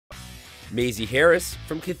Maisie Harris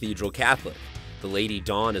from Cathedral Catholic. The Lady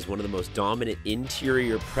Dawn is one of the most dominant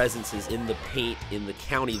interior presences in the paint in the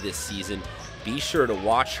county this season. Be sure to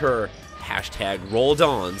watch her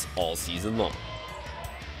 #RollDawns all season long.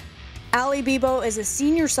 Allie Bebo is a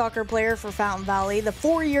senior soccer player for Fountain Valley. The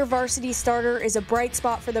 4-year varsity starter is a bright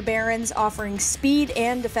spot for the Barons, offering speed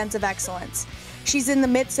and defensive excellence. She's in the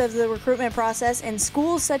midst of the recruitment process, and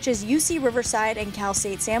schools such as UC Riverside and Cal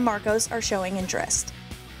State San Marcos are showing interest.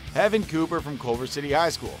 Heaven Cooper from Culver City High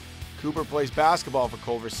School. Cooper plays basketball for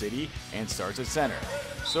Culver City and starts at center.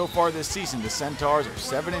 So far this season, the Centaurs are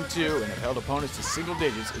 7-2 and have held opponents to single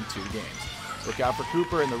digits in 2 games. Look out for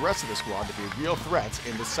Cooper and the rest of the squad to be real threats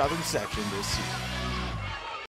in the southern section this season.